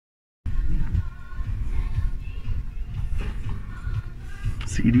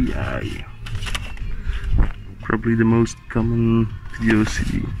CDI. Probably the most common video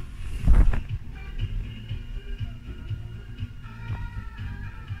CD.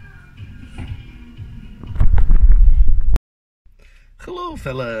 Hello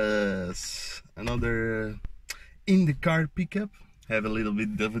fellas! Another in the car pickup. Have a little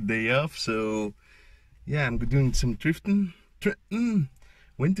bit of a day off, so yeah, I'm doing some thrifting.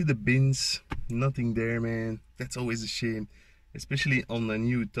 Went to the bins, nothing there, man. That's always a shame, especially on a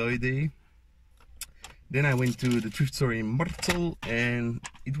new toy day. Then I went to the thrift store in Mortsel and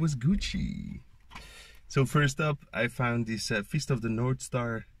it was Gucci. So first up, I found this Fist of the North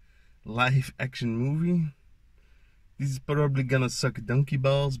Star live action movie. This is probably gonna suck donkey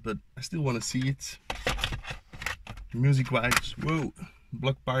balls, but I still want to see it. Music wise, whoa,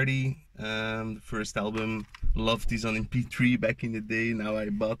 Block Party, the first album. Loved this on MP3 back in the day. Now I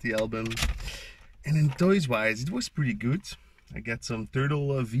bought the album. And then toys wise, it was pretty good. I got some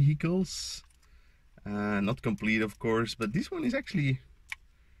turtle vehicles. Not complete, of course, but this one is actually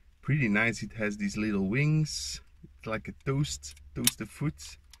pretty nice. It has these little wings. It's like a toasted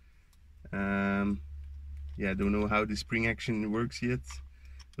foot. Yeah, I don't know how the spring action works yet,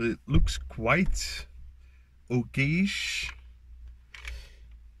 but it looks quite okay-ish.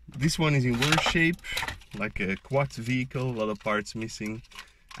 This one is in worse shape, like a quad vehicle, a lot of parts missing.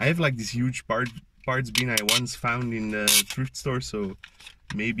 I have like this huge parts bin I once found in the thrift store, so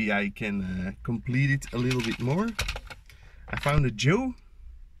maybe I can complete it a little bit more. I found a Joe,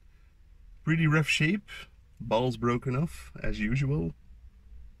 pretty rough shape, balls broken off as usual,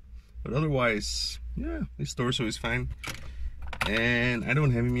 but otherwise, yeah, his torso is fine. And I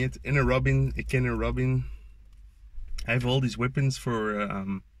don't have him yet. And a Robin, a Kenner Robin. I have all these weapons for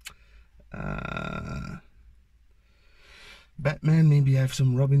Batman. Maybe I have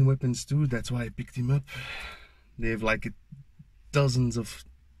some Robin weapons too, that's why I picked him up. They have like dozens of,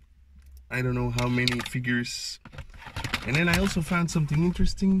 I don't know how many figures. And then I also found something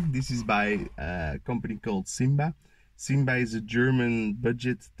interesting. This is by a company called Simba. Simba is a German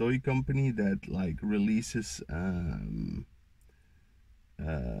budget toy company that like releases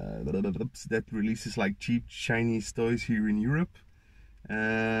like cheap Chinese toys here in Europe.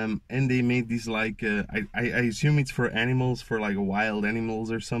 And they made this like I assume it's for animals, for like wild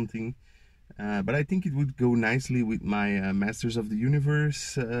animals or something. But I think it would go nicely with my Masters of the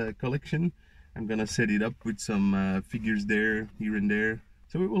Universe collection. I'm gonna set it up with some figures there, here and there,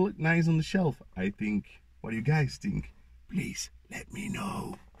 so it will look nice on the shelf, I think. What do you guys think? Please let me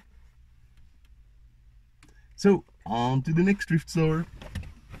know. So, on to the next thrift store.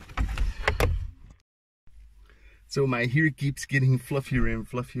 So my hair keeps getting fluffier and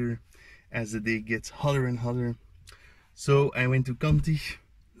fluffier as the day gets hotter and hotter. So I went to Conti,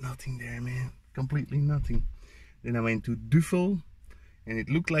 nothing there, man, completely nothing. Then I went to Duffel, and it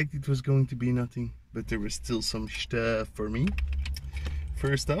looked like it was going to be nothing, but there was still some stuff for me.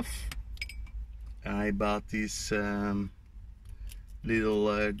 First off, I bought this little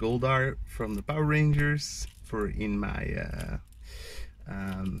Goldar from the Power Rangers for in my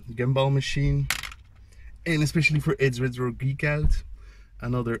gumball machine, and especially for Ed's Retro Geek Out.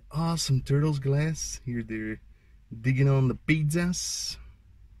 Another awesome Turtles glass. Here they're digging on the pizzas.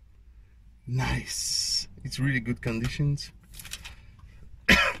 Nice. It's really good conditions.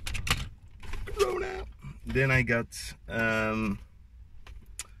 Corona. Then I got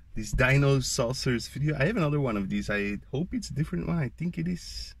this Dino Saucers video. I have another one of these. I hope it's a different one. I think it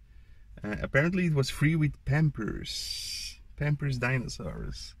is. Apparently it was free with Pampers. Pampers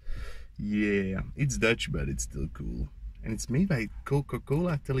Dinosaurs. Yeah, it's Dutch, but it's still cool. And it's made by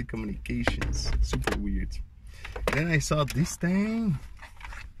Coca-Cola Telecommunications. Super weird. And then I saw this thing.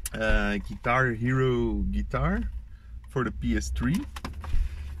 Guitar Hero guitar for the PS3.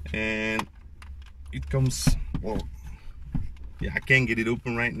 And it comes, well, yeah, I can't get it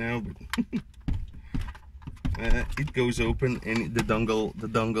open right now, but it goes open, and the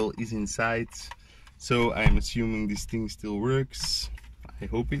dongle is inside. So I'm assuming this thing still works. I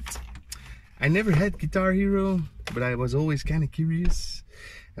hope it. I never had Guitar Hero, but I was always kind of curious.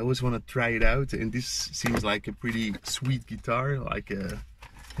 I always want to try it out, and this seems like a pretty sweet guitar, like a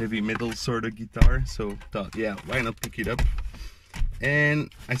heavy metal sort of guitar. So thought, yeah, why not pick it up?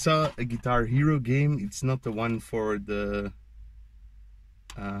 And I saw a Guitar Hero game. It's not the one for the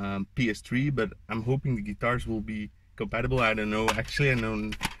PS3, but I'm hoping the guitars will be compatible. I don't know. Actually, I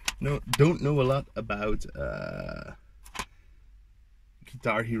don't know a lot about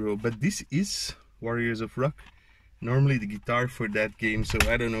Guitar Hero, but this is Warriors of Rock, normally the guitar for that game, so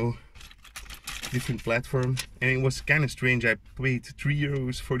I don't know, different platform. And it was kind of strange. I paid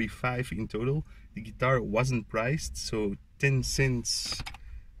 €3.45 in total. The guitar wasn't priced, so 10 cents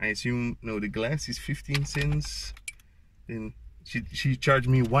I assume, no, the glass is 15 cents. Then she charged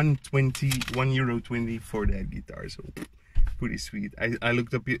me €1.20 for that guitar, so pretty sweet. I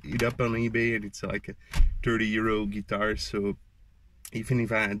looked it up on eBay, and it's like a €30 guitar, so even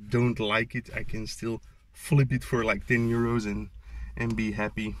if I don't like it, I can still flip it for like €10 and be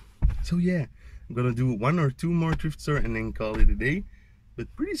happy. So yeah, I'm gonna do 1 or 2 more thrift store and then call it a day,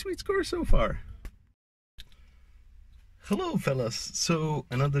 but pretty sweet score so far. Hello fellas, so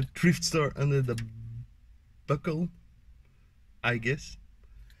another thrift store under the buckle, I guess.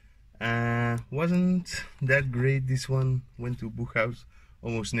 Wasn't that great, this one. Went to Buchhaus,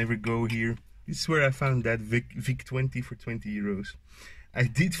 almost never go here. This is where I found that Vic 20 for €20. I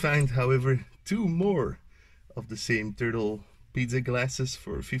did find, however, 2 more of the same turtle pizza glasses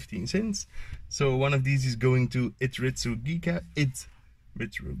for 15 cents. So one of these is going to It Retro Geek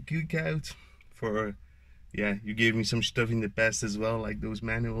Out for, yeah, you gave me some stuff in the past as well, like those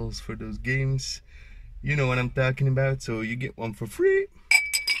manuals for those games. You know what I'm talking about, so you get one for free.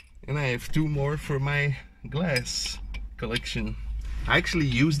 And I have 2 more for my glass collection. I actually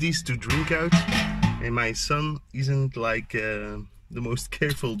use these to drink out, and my son isn't like the most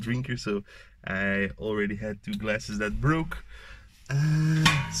careful drinker, so I already had 2 glasses that broke.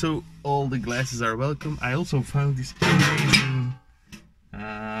 So all the glasses are welcome. I also found this amazing,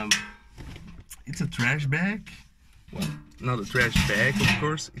 it's a trash bag. Well, not a trash bag, of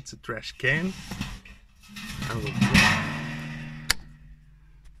course, it's a trash can.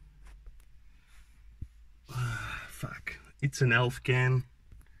 Fuck, it's an elf can.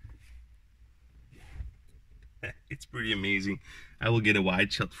 It's pretty amazing. I will get a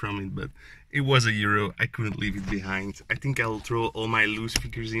wide shot from it, but it was €1. I couldn't leave it behind. I think I'll throw all my loose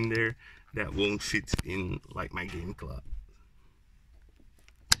figures in there that won't fit in like my game club.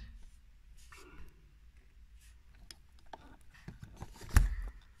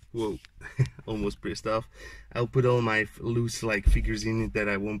 Whoa, almost pissed off. I'll put all my loose like figures in it that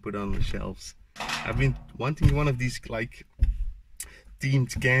I won't put on the shelves. I've been wanting one of these like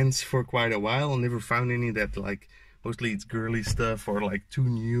themed cans for quite a while. Never found any that like, mostly it's girly stuff or like too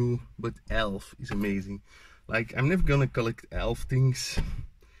new, but elf is amazing. Like, I'm never gonna collect elf things.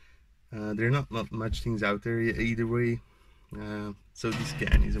 There are not much things out there either way. So this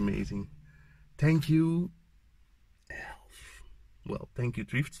can is amazing. Thank you, elf. Well, thank you,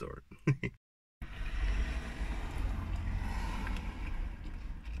 thrift store.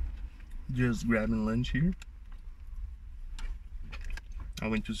 Just grabbing lunch here. I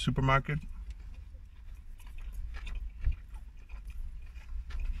went to the supermarket.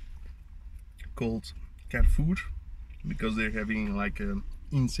 Called Carrefour, because they're having like an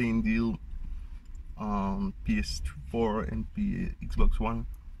insane deal on PS4 and Xbox One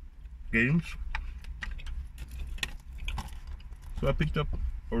games. So I picked up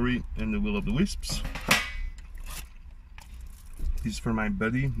Ori and the Will of the Wisps. This is for my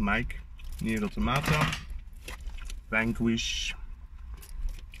buddy Mike, Nier Automata, Vanquish,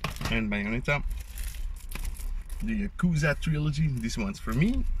 and Bayonetta. The Yakuza trilogy, this one's for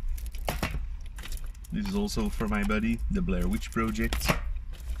me. This is also for my buddy, the Blair Witch Project.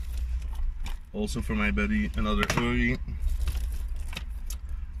 Also for my buddy, another Ori,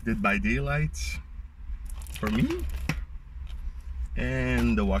 Dead by Daylight, for me.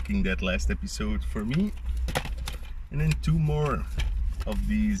 And The Walking Dead last episode for me. And then 2 more of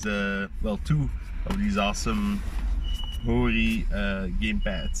these, well, 2 of these awesome Ori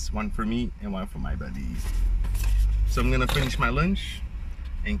gamepads. One for me and one for my buddy. So I'm gonna finish my lunch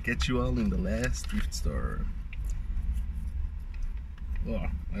and catch you all in the last thrift store. Oh,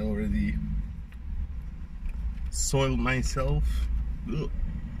 I already soiled myself. Ugh.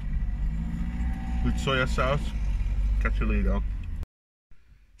 With soya sauce. Catch you later.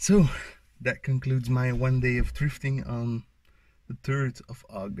 So that concludes my 1 day of thrifting on the 3rd of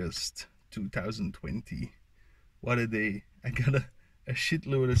August 2020. What a day. I got a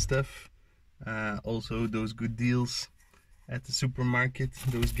shitload of stuff. Also those good deals at the supermarket.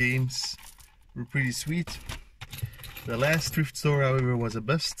 Those games were pretty sweet. The last thrift store, however, was a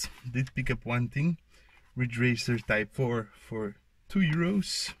bust. Did pick up one thing, Ridge Racer Type 4 for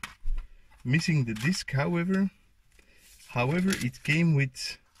 €2. Missing the disc, however. It came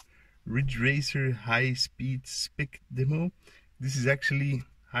with Ridge Racer High Speed Spec Demo. This is actually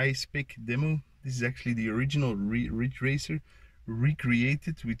high spec demo. This is actually the original Ridge Racer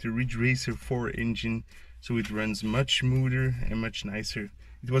recreated with the Ridge Racer 4 engine, so it runs much smoother and much nicer.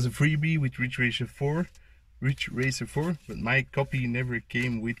 It was a freebie with Ridge Racer 4, but my copy never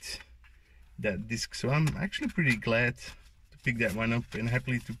came with that disc, so I'm actually pretty glad to pick that one up and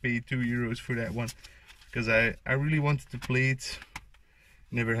happily to pay €2 for that one, because I really wanted to play it.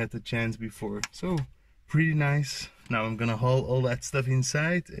 Never had the chance before. So pretty nice. Now I'm gonna haul all that stuff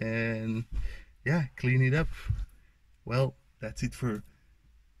inside and yeah, clean it up. Well, that's it for,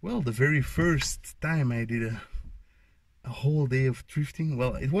 well, the very first time I did a whole day of thrifting.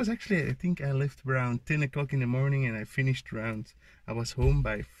 Well, it was actually, I think I left around 10 o'clock in the morning and I finished around, I was home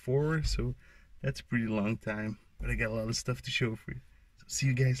by 4, so that's a pretty long time. But I got a lot of stuff to show for you. So see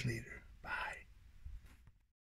you guys later.